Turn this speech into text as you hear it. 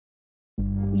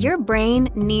Your brain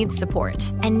needs support,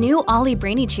 and new Ollie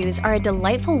Brainy Chews are a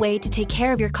delightful way to take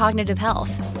care of your cognitive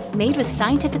health. Made with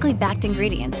scientifically backed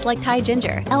ingredients like Thai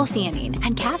ginger, L-theanine,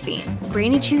 and caffeine,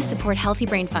 Brainy Chews support healthy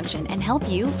brain function and help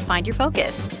you find your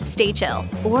focus, stay chill,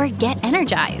 or get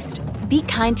energized. Be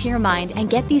kind to your mind and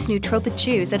get these nootropic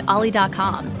chews at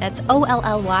ollie.com. That's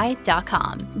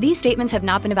OLLY.com. These statements have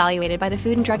not been evaluated by the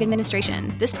Food and Drug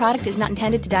Administration. This product is not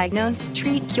intended to diagnose,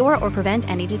 treat, cure, or prevent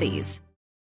any disease.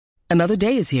 Another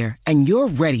day is here, and you're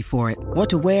ready for it. What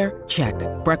to wear? Check.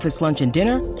 Breakfast, lunch, and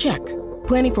dinner? Check.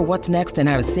 Planning for what's next and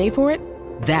how to save for it?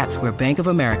 That's where Bank of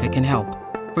America can help.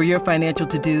 For your financial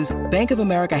to-dos, Bank of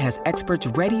America has experts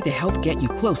ready to help get you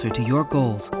closer to your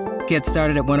goals. Get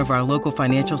started at one of our local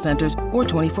financial centers or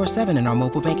 24/7 in our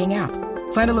mobile banking app.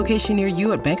 Find a location near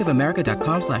you at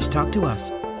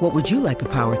bankofamerica.com/talktous. What would you like the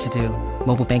power to do?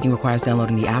 Mobile banking requires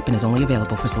downloading the app and is only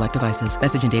available for select devices.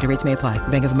 Message and data rates may apply.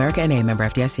 Bank of America NA, member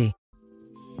FDIC.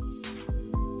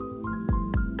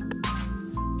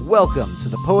 Welcome to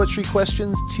the Poetry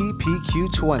Questions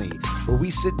TPQ20, where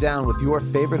we sit down with your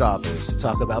favorite authors to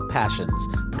talk about passions,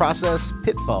 process,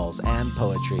 pitfalls, and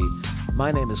poetry.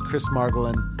 My name is Chris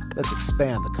Margolin. Let's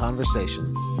expand the conversation.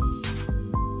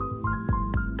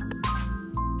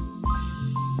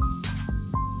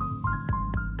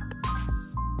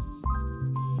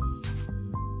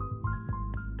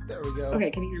 There we go.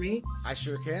 Okay, can you hear me? I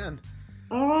sure can.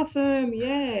 Awesome!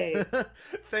 Yay!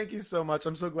 Thank you so much.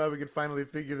 I'm so glad we could finally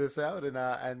figure this out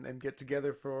and get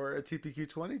together for a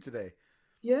TPQ20 today.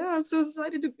 Yeah, I'm so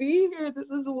excited to be here. This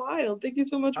is wild. Thank you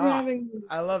so much for having me.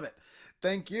 I love it.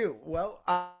 Thank you. Well,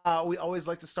 we always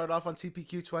like to start off on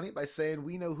TPQ20 by saying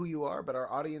we know who you are, but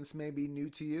our audience may be new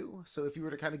to you. So if you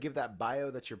were to kind of give that bio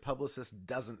that your publicist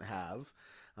doesn't have,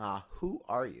 who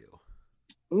are you?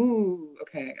 Ooh,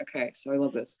 okay. So I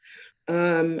love this.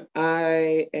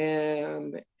 I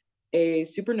am a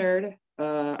super nerd.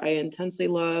 I intensely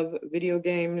love video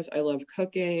games. I love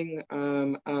cooking.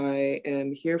 I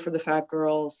am here for the fat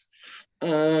girls.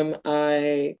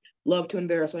 I love to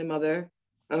embarrass my mother.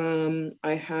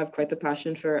 I have quite the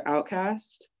passion for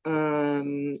Outkast.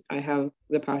 I have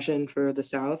the passion for the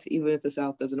South, even if the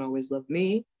South doesn't always love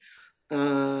me.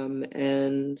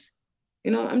 And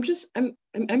you know,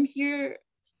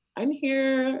 I'm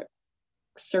here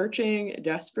searching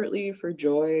desperately for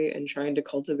joy and trying to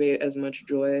cultivate as much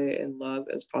joy and love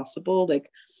as possible.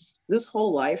 Like, this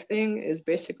whole life thing is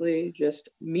basically just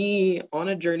me on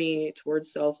a journey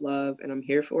towards self-love, and I'm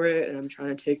here for it, and I'm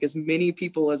trying to take as many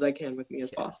people as I can with me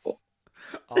as possible.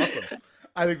 Awesome.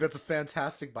 I think that's a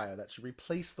fantastic bio. That should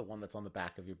replace the one that's on the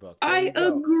back of your book. I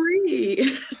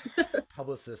agree.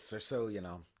 Publicists are so,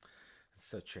 it's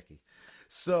so tricky.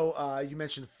 So you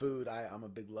mentioned food. I'm a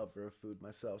big lover of food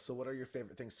myself. So what are your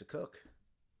favorite things to cook?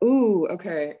 Ooh,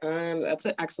 okay. That's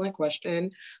an excellent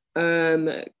question.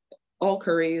 All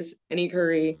curries, any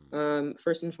curry,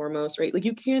 first and foremost, right? Like,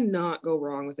 you cannot go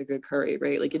wrong with a good curry,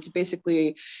 right? Like, it's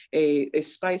basically a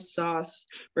spice sauce,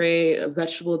 right? A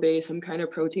vegetable base, some kind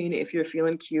of protein if you're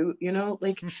feeling cute,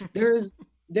 like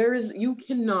you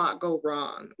cannot go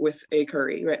wrong with a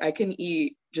curry, right? I can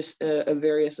eat just a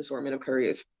various assortment of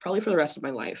curries probably for the rest of my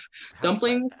life.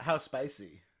 Dumplings. How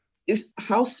spicy?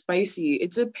 How spicy?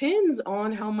 It depends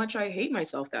on how much I hate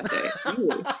myself that day.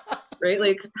 Really. Right?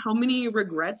 Like, how many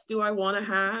regrets do I want to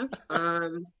have?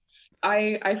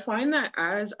 I find that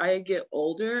as I get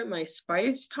older, my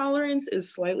spice tolerance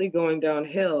is slightly going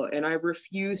downhill, and I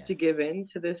refuse to give in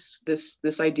to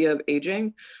this idea of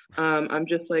aging. I'm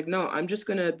just like, no, I'm just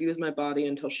gonna abuse my body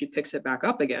until she picks it back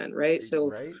up again, right?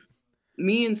 So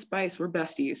me and spice, we're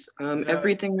besties.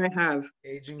 Everything I have,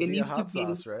 aging via hot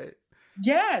sauce, right?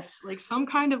 Yes, like some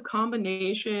kind of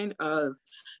combination of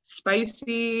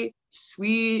spicy,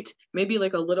 sweet, maybe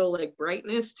like a little like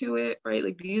brightness to it, right?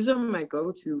 Like, these are my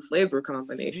go-to flavor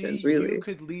combinations. Really, you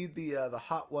could lead the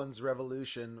Hot Ones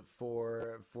revolution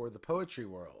for the poetry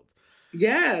world.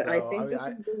 Yeah, so,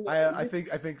 I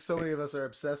think so many of us are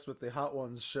obsessed with the Hot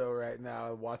Ones show right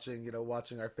now, watching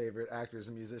our favorite actors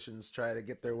and musicians try to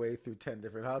get their way through 10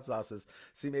 different hot sauces.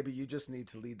 See, maybe you just need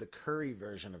to lead the curry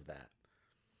version of that.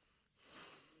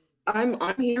 I'm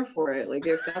here for it. Like,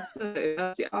 if that's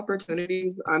the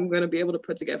opportunity I'm gonna be able to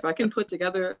put together. If I can put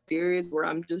together a series where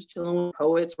I'm just chilling with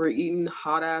poets, we're eating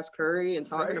hot ass curry and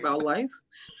talking about life.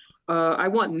 I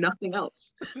want nothing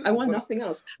else. I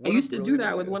used to do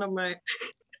that with one of my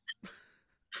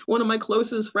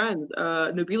closest friends,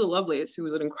 Nabila Lovelace, who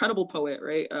was an incredible poet,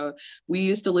 right? We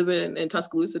used to live in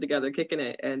Tuscaloosa together, kicking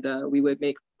it, and we would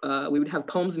have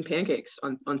poems and pancakes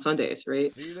on Sundays,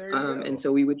 right? See, there you go. And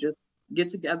so we would just get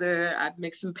together, I'd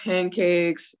make some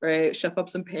pancakes, right? Chef up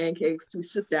some pancakes. We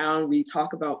sit down, we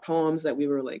talk about poems that we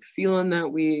were like feeling that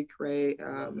week, right?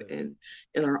 Love it. And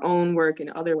in our own work and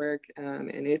other work. And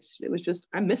it was just,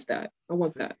 I miss that. I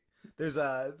want See, that. there's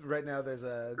a right now. There's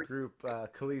a group.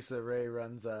 Kalisa Ray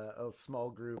runs a small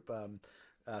group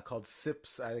called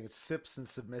Sips. I think it's Sips and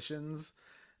Submissions.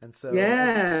 And so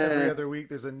every Yeah. other week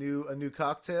there's a new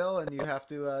cocktail, and you have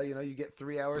to you get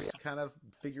 3 hours to kind of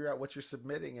figure out what you're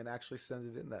submitting and actually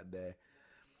send it in that day.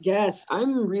 Yes,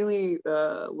 I'm really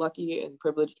lucky and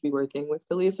privileged to be working with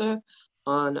Kalisa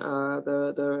on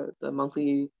the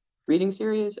monthly reading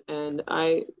series, and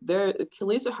I Yes. there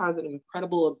Kalisa has an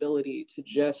incredible ability to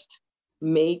just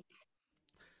make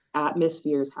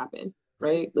atmospheres happen, Right?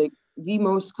 right? Like the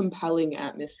most compelling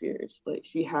atmospheres. Like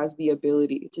she has the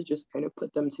ability to just kind of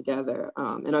put them together,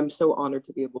 and I'm so honored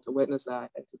to be able to witness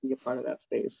that and to be a part of that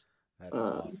space. That's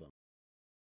Um, awesome.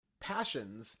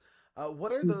 Passions.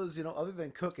 What are mhm, those, other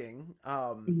than cooking?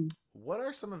 mhm. What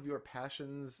are some of your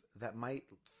passions that might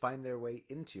find their way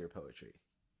into your poetry?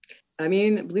 I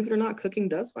mean, believe it or not, cooking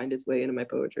does find its way into my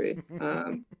poetry.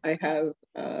 I have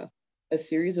a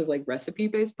series of like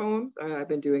recipe-based poems. I've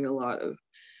been doing a lot of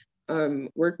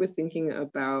work with thinking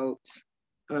about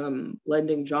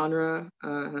blending genre.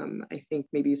 I think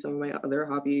maybe some of my other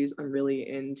hobbies, I'm really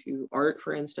into art,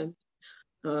 for instance.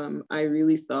 I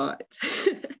really thought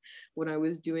when I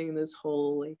was doing this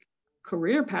whole like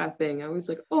career path thing, I was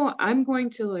like, oh, I'm going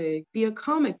to like be a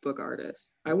comic book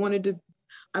artist. Oh,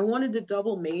 I wanted to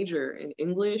double major in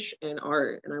English and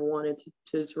art, and I wanted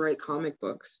to write comic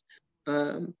books.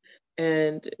 Um,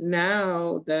 and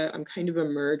now that I'm kind of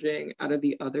emerging out of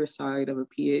the other side of a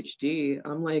PhD,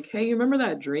 I'm like, hey, you remember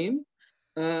that dream?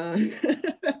 Uh,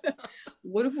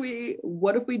 what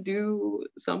if we do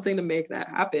something to make that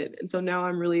happen? And so now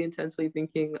I'm really intensely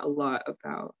thinking a lot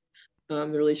about the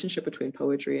relationship between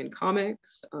poetry and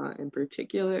comics in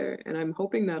particular, and I'm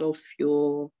hoping that'll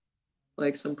fuel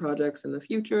like some projects in the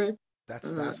future. that's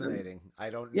Um, fascinating. I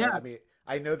don't know. yeah, I mean,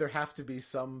 I know there have to be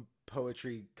some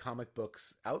poetry comic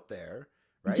books out there,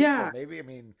 right? Or yeah. maybe, I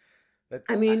mean, that,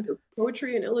 I mean,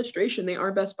 poetry and illustration, they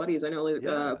are best buddies. I know like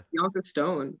yeah, Bianca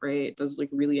Stone, right, does like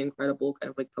really incredible kind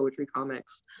of like poetry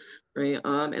comics, right?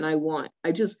 And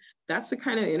I just, that's the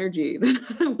kind of energy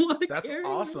that I want to that's carry.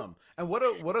 awesome. And what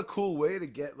a cool way to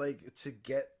get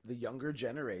the younger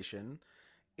generation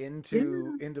Yeah.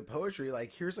 into poetry.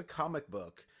 Like, here's a comic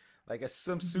book, like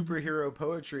some superhero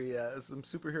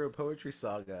poetry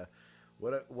saga.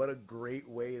 What a great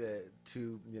way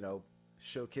to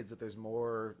show kids that there's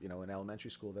more in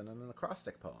elementary school than an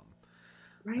acrostic poem.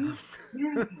 Right?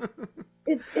 Yeah.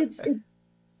 It's it's it's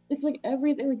it's like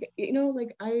everything, like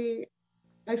like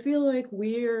I feel like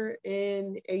we're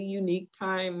in a unique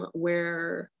time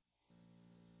where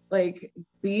like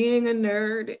being a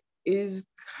nerd is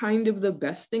kind of the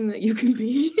best thing that you can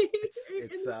be it's in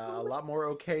it's this a moment. lot more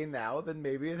okay now than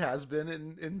maybe it has been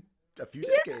in a few Yeah,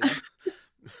 decades.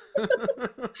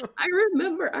 I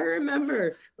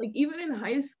remember, like even in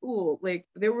high school, like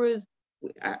there was,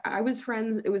 I was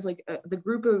friends. It was like the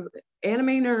group of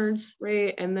anime nerds,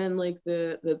 right, and then like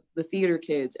the theater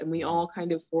kids, and we Mhm. all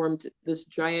kind of formed this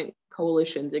giant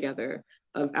coalition together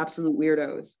of absolute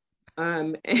weirdos.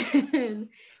 And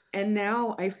and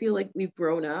now I feel like we've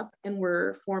grown up and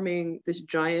we're forming this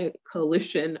giant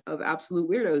coalition of absolute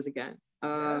weirdos again.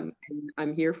 Yeah, And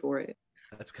I'm here for it.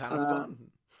 that's kind of Um, fun.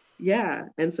 yeah,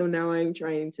 and so now I'm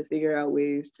trying to figure out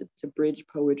ways to bridge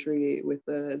poetry with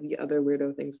the other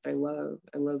weirdo things that I love.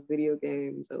 I love video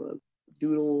games. I love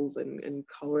doodles and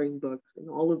coloring books and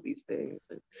all of these things.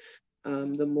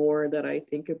 And the more that I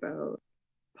think about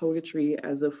poetry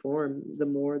as a form, the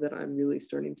more that I'm really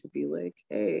starting to be like,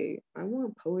 hey, I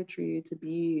want poetry to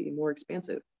be more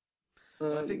expansive.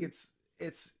 Well, I think Um,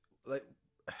 it's like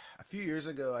a few years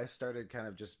ago I started kind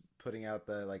of just putting out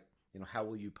the like how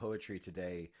will you poetry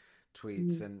today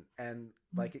tweets, mm, and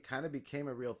like it kind of became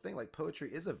a real thing. Like,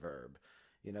 poetry is a verb.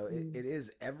 mm, It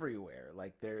is everywhere.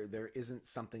 Like, there isn't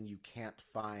something you can't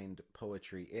find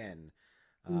poetry in.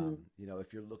 mm.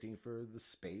 If you're looking for the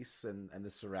space and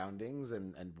the surroundings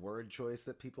and word choice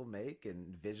that people make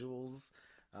and visuals,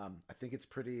 I think it's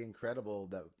pretty incredible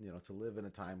that to live in a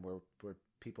time where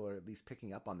people are at least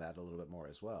picking up on that a little bit more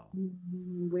as well.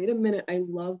 Wait a minute. I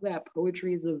love that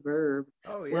poetry is a verb.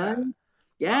 Oh What? yeah.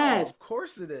 Oh, Yes. of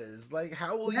course it is. Like,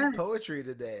 how will you Yes. poetry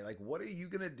today? Like, what are you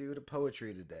gonna do to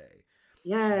poetry today?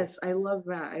 Right? Yes, I love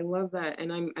that. I love that.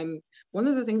 And I'm one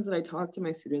of the things that I talk to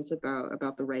my students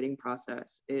about the writing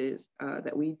process is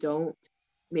that we don't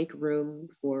make room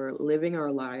for living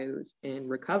our lives in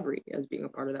recovery as being a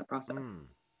part of that process. Mm.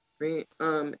 right?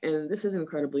 And this is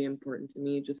incredibly important to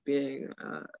me, just being,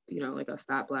 like a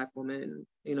fat Black woman,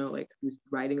 like who's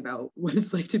writing about what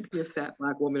it's like to be a fat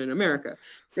Black woman in America,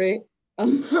 right?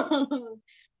 Um,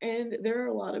 and there are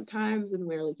a lot of times in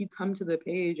where like you come to the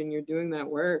page and you're doing that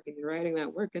work and you're writing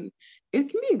that work, and it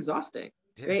can be exhausting,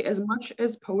 Yeah. right? As much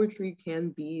as poetry can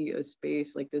be a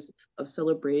space like this of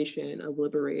celebration, of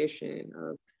liberation,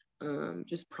 of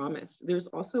just promise, there's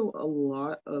also a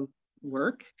lot of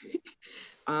work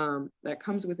that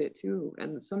comes with it too.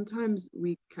 And sometimes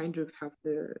we kind of have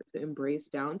to embrace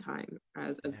downtime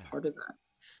as Yeah. part of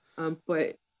that.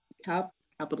 But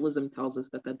capitalism tells us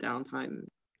that the downtime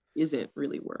isn't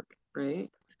really work,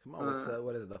 right? Come on,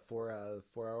 what is it, the 4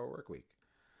 hour work week?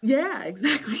 Yeah,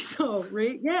 exactly so,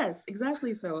 right? Yes,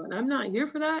 exactly so. And I'm not here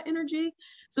for that energy.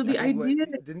 So I the think what idea,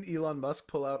 didn't Elon Musk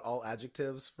pull out all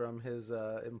adjectives from his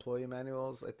employee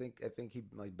manuals? I think he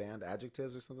like banned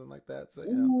adjectives or something like that. So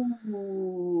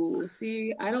ooh,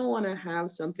 see, I don't want to have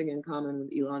something in common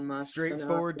with Elon Musk. So now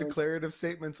straightforward declarative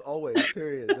statements always.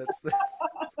 Period. That's the...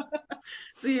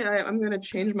 so yeah, I'm gonna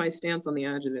change my stance on the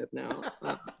adjective now.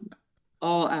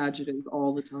 All adjectives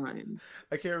all the time.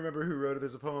 I can't remember who wrote it.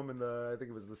 There's a poem in I think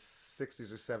it was the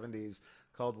 60s or 70s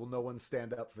called "Will No One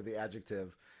Stand Up for the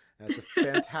Adjective," and it's a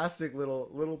fantastic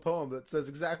little poem that says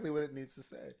exactly what it needs to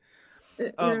say.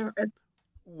 Um, As,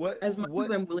 what as much what?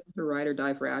 as I'm willing to ride or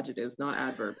die for adjectives, not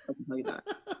adverbs, I can tell you that.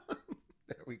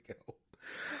 There we go.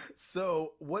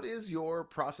 So, what is your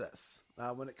process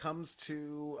when it comes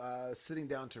to sitting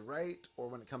down to write, or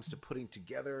when it comes to putting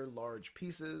together large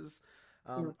pieces?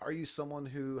 Are you someone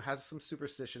who has some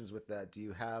superstitions with that? Do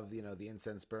you have, the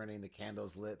incense burning, the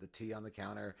candles lit, the tea on the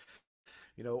counter,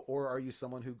 or are you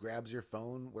someone who grabs your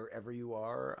phone wherever you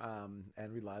are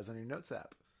and relies on your notes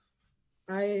app?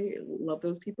 I love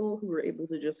those people who are able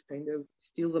to just kind of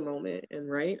steal the moment and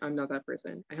write. I'm not that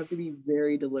person. I have to be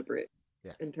very deliberate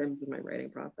Yeah. in terms of my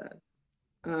writing process.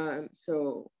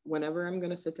 So whenever I'm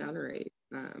gonna sit down and write,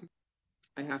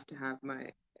 I have to have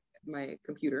my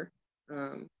computer.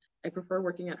 I prefer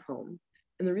working at home.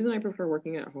 And the reason I prefer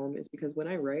working at home is because when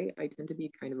I write, I tend to be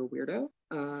kind of a weirdo.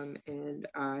 And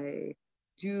I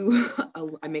do,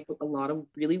 I make a lot of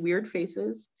really weird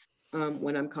faces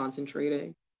when I'm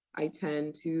concentrating. I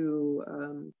tend to,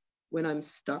 when I'm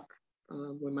stuck,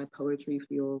 when my poetry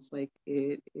feels like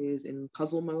it is in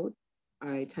puzzle mode,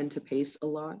 I tend to pace a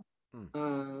lot.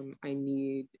 I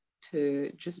need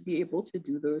to just be able to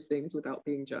do those things without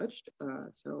being judged.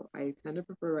 So I tend to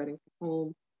prefer writing from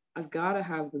home. I've got to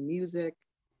have the music.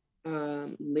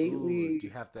 Ooh, do you Lately,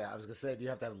 have to? I was gonna say, do you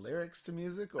have to have lyrics to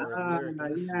music or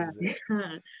lyricless yeah,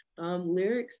 music?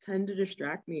 lyrics tend to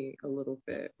distract me a little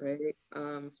bit, right?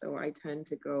 So I tend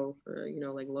to go for,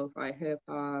 like lo-fi hip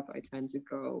hop. I tend to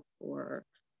go for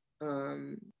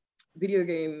um, video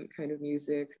game kind of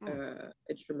music, Hmm.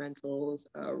 instrumentals.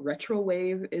 Retro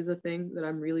wave is a thing that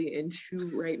I'm really into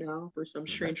right now for some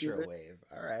strange Retro reason. wave.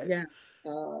 All right. Yeah,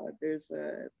 there's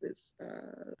this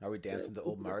Are we dancing to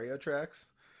old Mario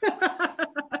tracks?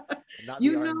 the Not the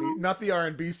you R and B, know, not the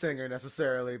R&B singer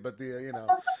necessarily, but the.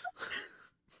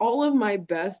 all of my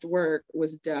best work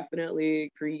was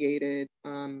definitely created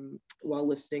while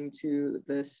listening to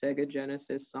the Sega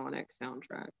Genesis Sonic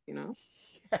soundtrack,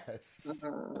 Yes.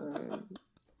 Um,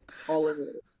 all of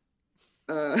it.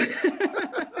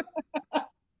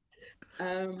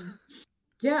 Um,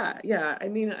 yeah. I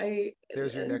mean,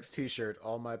 There's your next T-shirt.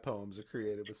 All my poems are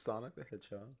created with Sonic the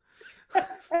Hedgehog.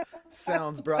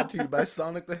 Sounds brought to you by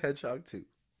Sonic the Hedgehog 2.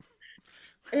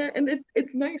 and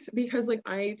it's nice because like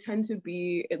I tend to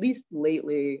be, at least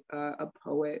lately, a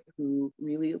poet who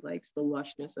really likes the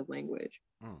lushness of language,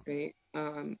 Mm. right?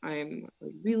 I'm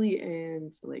like, really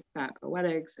into like fat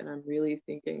poetics, and I'm really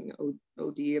thinking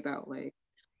OD about like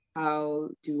how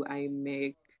do I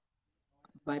make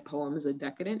my poems a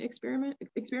decadent Okay.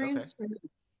 experience? Right?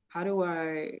 How do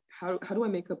I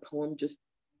make a poem just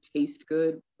taste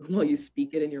good while you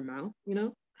speak it in your mouth? I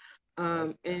like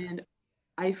that. And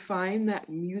I find that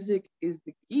music is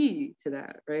the key to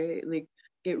that, right? Like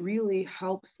it really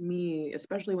helps me,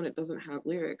 especially when it doesn't have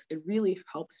lyrics, it really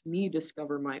helps me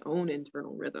discover my own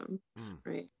internal rhythm, Mm.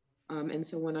 right? And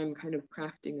so when I'm kind of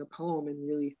crafting a poem and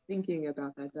really thinking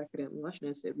about that decadent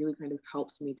lushness, it really kind of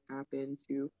helps me tap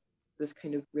into this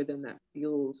kind of rhythm that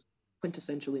feels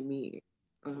quintessentially me,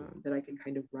 Ooh. that I can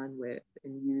kind of run with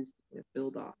and use to kind of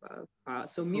build off of.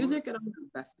 So Who are music and other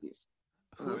besties.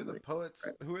 who are the When it poets?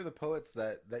 comes Who are the poets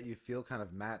that you feel kind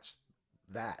of match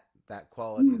that to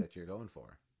quality writing. that you're going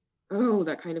for? Oh,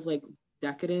 that kind of like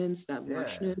decadence, that Yeah.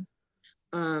 lushness.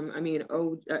 I mean,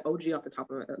 OG off the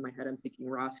top of my head, I'm thinking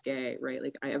Ross Gay, right?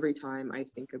 Like every time I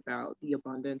think about the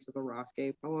abundance of a Ross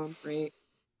Gay poem, right?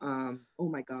 Oh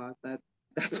my God,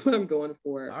 that's what I'm going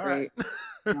for, All right. right?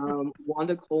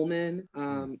 Wanda Coleman,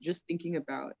 Mm. just thinking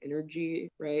about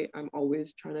energy, right? I'm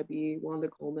always trying to be Wanda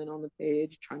Coleman on the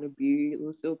page, trying to be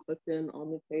Lucille Clifton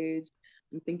on the page.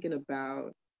 I'm thinking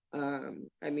about,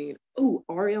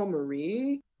 Ariel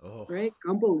Marie, Oh, right?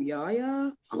 Gumbo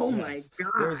Yaya. Oh my yes.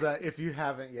 There's God. a, if you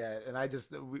haven't yet, and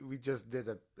we just did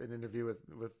an interview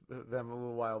with them a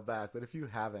little while back, but if you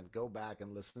haven't, go back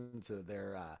and listen to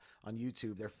their on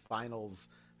YouTube their finals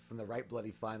from the Right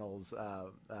Bloody finals.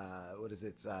 What is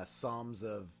it?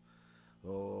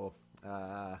 Oh,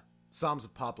 uh, Psalms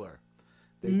of Poplar.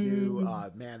 They do.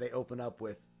 Mm, Man, they open up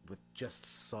with just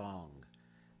song,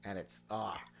 and it's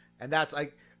and that's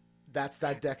like that's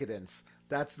that decadence.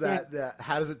 That's yeah, that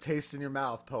how does it taste in your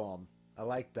mouth poem. I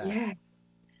like that. yeah,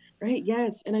 right.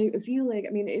 Yes, and I feel like,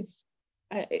 I mean, it's.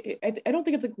 I don't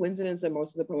think it's a coincidence that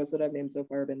most of the poets that I've named so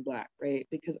far have been Black, right?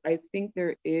 Because I think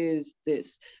there is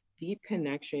this deep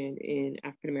connection in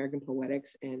African American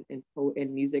poetics and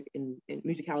music and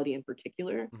musicality in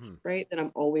particular, Mm-hmm. right? That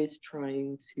I'm always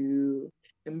trying to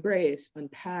embrace,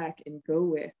 unpack, and go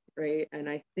with, right? And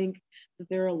I think that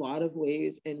there are a lot of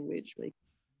ways in which, like,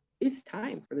 it's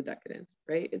time for the decadence,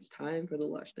 right? It's time for the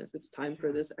lushness. It's time for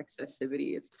Yeah. this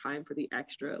excessivity. It's time for the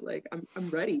extra. Like, I'm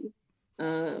ready.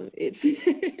 It's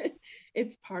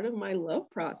it's part of my love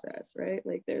process, right?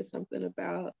 Like, there's something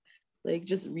about, like,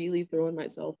 just really throwing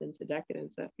myself into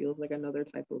decadence that feels like another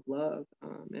type of love.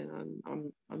 And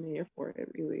I'm here for it,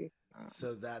 really.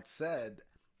 So that said,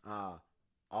 uh,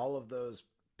 all of those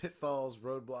pitfalls,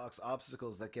 roadblocks,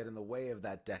 obstacles that get in the way of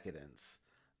that decadence,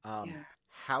 Yeah.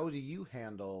 how do you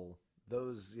handle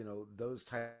those, those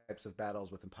types of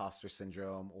battles with imposter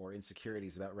syndrome or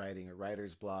insecurities about writing or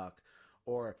writer's block?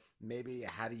 Or maybe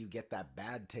how do you get that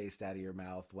bad taste out of your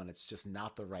mouth when it's just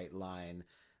not the right line?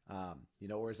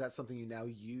 Or is that something you now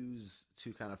use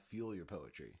to kind of fuel your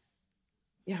poetry?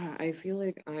 Yeah, I feel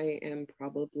like I am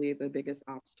probably the biggest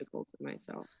obstacle to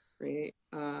myself, right?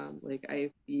 Like,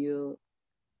 I feel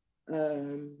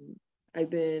Um, I've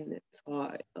been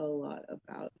taught a lot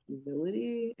about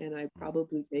humility, and I've Mm.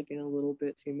 probably taken a little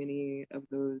bit too many of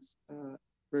those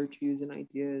virtues and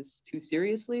ideas too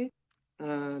seriously.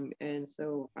 And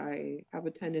so I have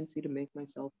a tendency to make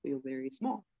myself feel very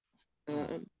small.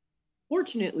 Mm. Um,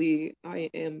 Fortunately, I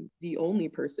am the only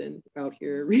person out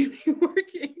here really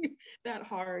working that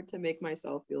hard to make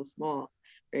myself feel small,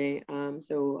 right?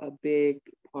 So a big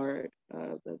part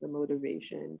of the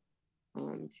motivation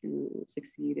to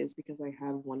succeed is because I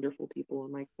have wonderful people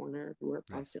in my corner who are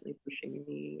Nice. constantly pushing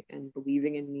me and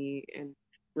believing in me and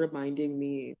reminding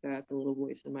me that the little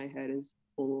voice in my head is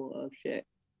full of shit.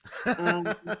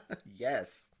 Um,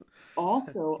 Yes.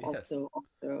 also, Yes.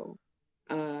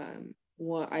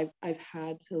 what I've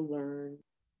had to learn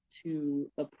to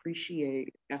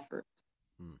appreciate effort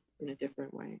Mm. in a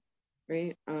different way,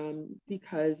 right?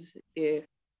 Because if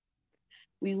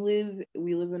we live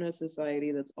in a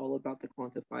society that's all about the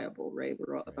quantifiable, right?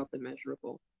 We're all Right. about the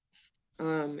measurable.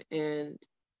 And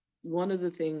one of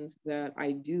the things that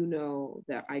I do know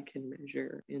that I can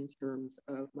measure in terms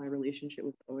of my relationship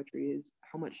with poetry is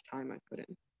how much time I put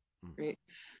in, Mm. right?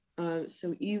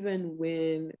 So even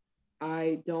when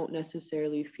I don't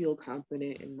necessarily feel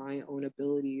confident in my own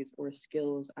abilities or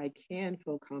skills, I can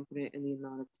feel confident in the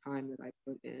amount of time that I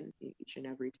put in each and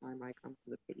every time I come to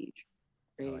the page,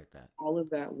 I right? like that. All of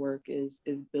that work is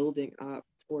building up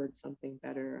towards something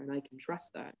better, and I can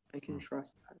trust that. I can Mm.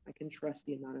 trust that. I can trust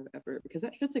the amount of effort because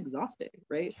that shit's exhausting,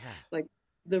 right? Yeah. Like,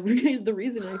 the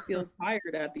reason I feel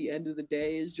tired at the end of the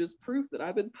day is just proof that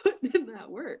I've been putting in that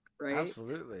work, right?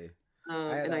 Absolutely.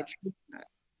 I had And I a trust that.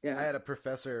 I Yeah. had a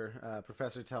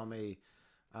professor tell me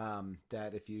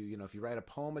that if you write a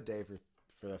poem a day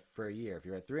for a year, if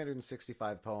you write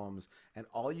 365 poems and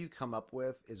all you come up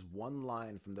with is one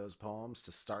line from those poems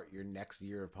to start your next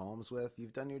year of poems with,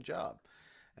 you've done your job.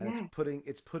 And Yeah.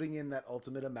 it's putting in that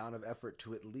ultimate amount of effort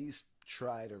to at least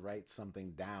try to write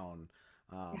something down,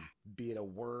 Yeah. be it a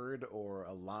word or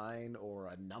a line or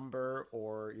a number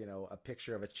or a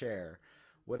picture of a chair,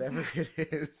 whatever Yeah.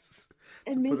 it is,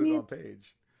 to And put it maybe on it's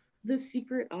page. the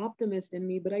secret optimist in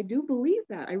me, but I do believe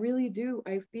that. I really do.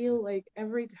 I feel like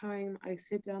every time I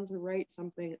sit down to write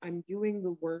something, I'm doing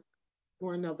the work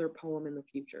for another poem in the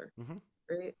future, Hmm.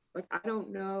 right? Like, I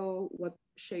don't know what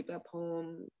shape that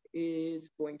poem is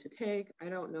going to take. I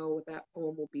don't know what that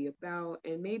poem will be about.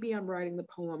 And maybe I'm writing the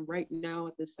poem right now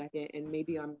at this second, and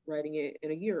maybe I'm writing it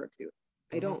in a year or two.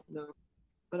 I Hmm. don't know.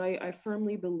 But I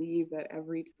firmly believe that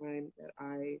every time that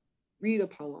I read a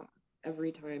poem,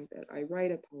 every time that I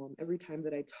write a poem, every time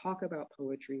that I talk about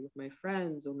poetry with my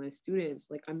friends or my students,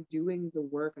 like, I'm doing the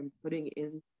work, I'm putting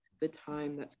in the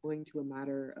time that's going to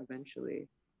matter eventually.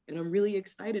 And I'm really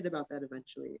excited about that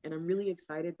eventually. And I'm really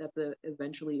excited that the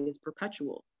eventually is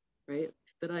perpetual, right?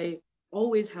 That I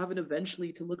always have an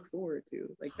eventually to look forward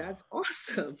to. Like, that's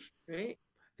awesome, right?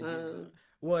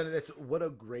 Well, and it's what a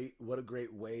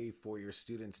great way for your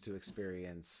students to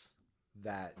experience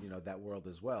that, you know, that world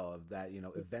as well, of that, you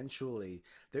know, eventually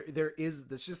there is,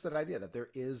 that's just that idea that there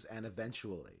is an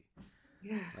eventually.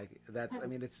 Yeah. Like, that's, I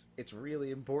mean, it's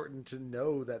really important to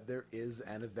know that there is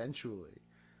an eventually.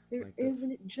 There Like, is,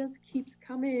 and it just keeps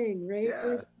coming, right? Yeah.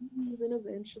 There's always an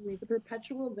eventually, the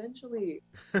perpetual eventually.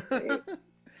 Right?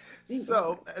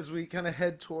 So as we kind of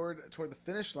head toward the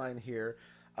finish line here,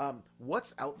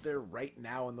 what's out there right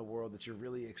now in the world that you're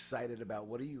really excited about?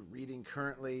 What are you reading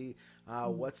currently?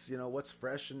 What's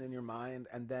fresh and in your mind?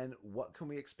 And then what can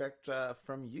we expect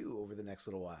from you over the next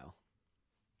little while?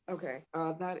 Okay,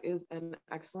 that is an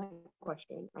excellent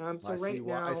question. So I right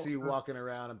now, I see you walking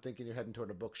around. I'm thinking you're heading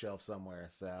toward a bookshelf somewhere.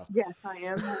 So yes, I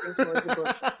am heading towards the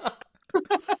bookshelf.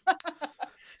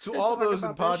 To all those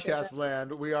in podcast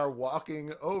land, we are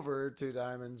walking over to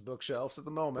Diamond's bookshelves at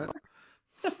the moment.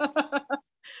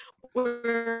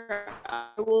 Where I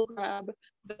will grab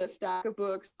the stack of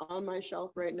books on my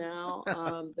shelf right now.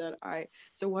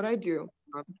 So what I do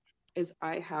is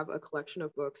I have a collection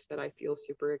of books that I feel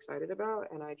super excited about,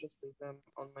 and I just leave them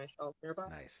on my shelf nearby.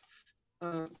 Nice.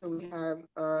 So we have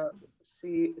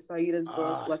Saida's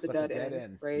book, Let the Dead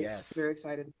In, right? Yes. Very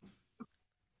excited.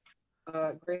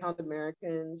 Greyhound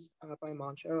Americans by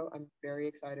Moncho. I'm very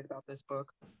excited about this book.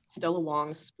 Stella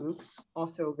Wong's Spooks.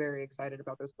 Also very excited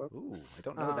about this book. Ooh, I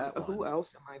don't know that one. Who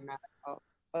else am I mad about?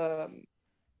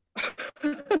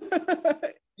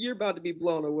 You're about to be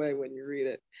blown away when you read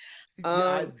it.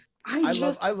 I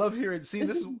love hearing. See,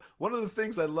 this is one of the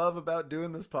things I love about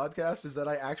doing this podcast, is that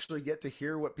I actually get to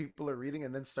hear what people are reading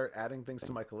and then start adding things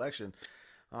to my collection.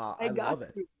 I love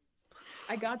it.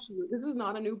 I got you. This is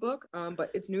not a new book,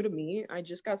 but it's new to me. I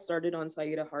just got started on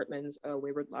Saida Hartman's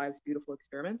Wayward Lives, Beautiful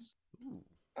Experiments.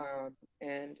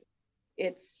 And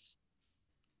it's,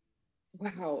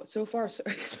 wow, so far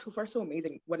so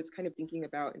amazing what it's kind of thinking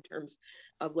about in terms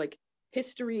of like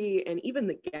history and even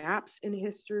the gaps in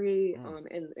history, and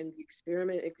the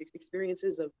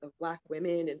experiences of Black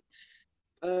women, and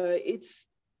it's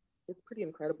pretty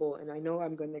incredible. And I know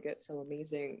I'm going to get some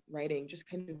amazing writing just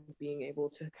kind of being able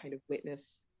to kind of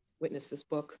witness this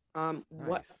book. Nice.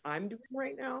 What I'm doing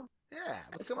right now,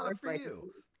 what's going on for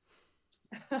you?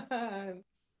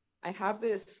 I have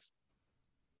this,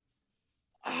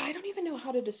 I don't even know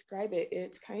how to describe it.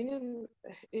 It's kind of,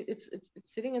 it's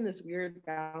sitting in this weird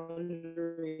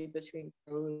boundary between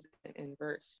prose and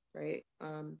verse, right?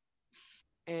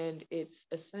 And it's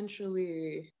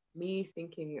essentially me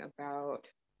thinking about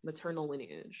maternal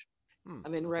lineage.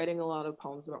 I've been writing a lot of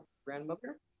poems about my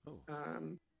grandmother.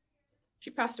 She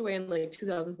passed away in like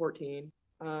 2014.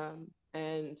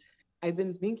 And I've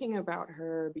been thinking about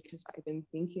her because I've been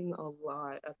thinking a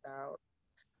lot about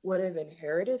what I've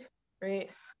inherited, right?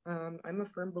 I'm a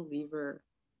firm believer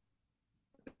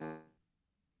that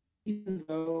even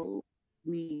though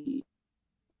we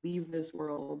leave this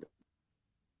world,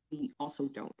 we also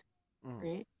don't,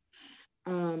 right?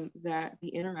 That the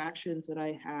interactions that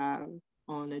I have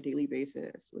on a daily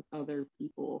basis with other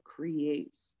people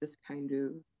creates this kind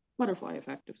of butterfly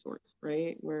effect of sorts,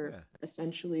 right? Where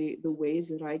essentially the ways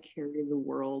that I carry the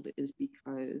world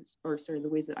the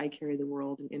ways that I carry the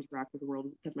world and interact with the world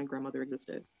is because my grandmother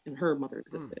existed and her mother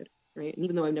existed, right? And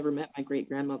even though I've never met my great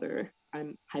grandmother,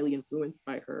 I'm highly influenced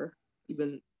by her,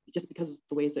 even just because of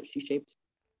the ways that she shaped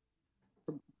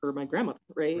my grandmother,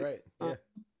 right? Right. Yeah.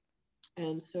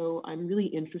 And so I'm really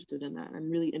interested in that. I'm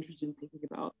really interested in thinking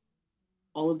about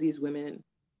all of these women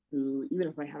who, even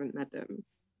if I haven't met them,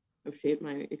 have shaped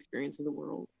my experience of the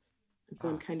world. And so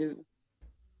I'm kind of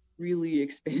really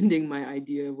expanding my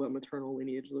idea of what maternal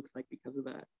lineage looks like because of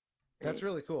that. Right? That's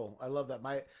really cool. I love that.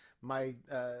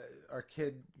 Our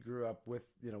kid grew up with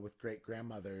great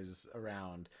grandmothers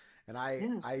around, and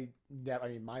I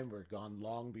mean, mine were gone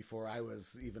long before I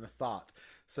was even a thought.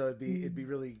 So it'd be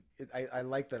really, I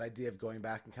like that idea of going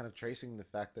back and kind of tracing the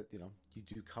fact that, you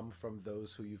do come from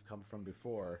those who you've come from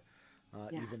before,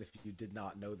 even if you did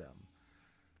not know them.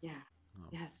 Yeah.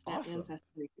 Yes. Awesome.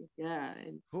 Ancestry. Yeah.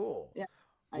 And cool. Yeah.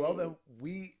 Well, then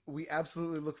we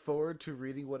absolutely look forward to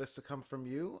reading what is to come from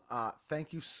you.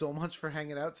 Thank you so much for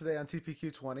hanging out today on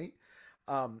TPQ 20.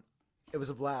 It was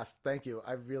a blast. Thank you.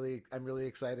 I'm really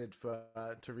excited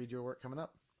to read your work coming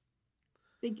up.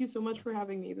 Thank you so much for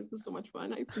having me. This was so much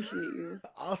fun. I appreciate you.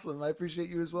 Awesome. I appreciate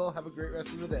you as well. Have a great rest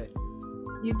of the day.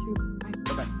 You too. Bye.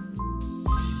 Bye-bye.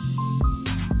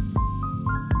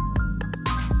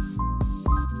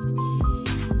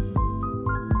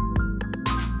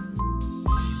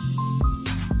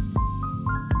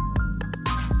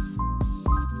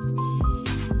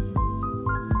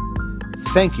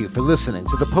 Thank you for listening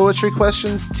to the Poetry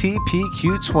Questions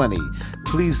TPQ20.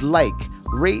 Please like,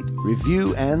 rate,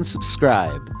 review, and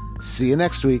subscribe. See you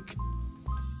next week.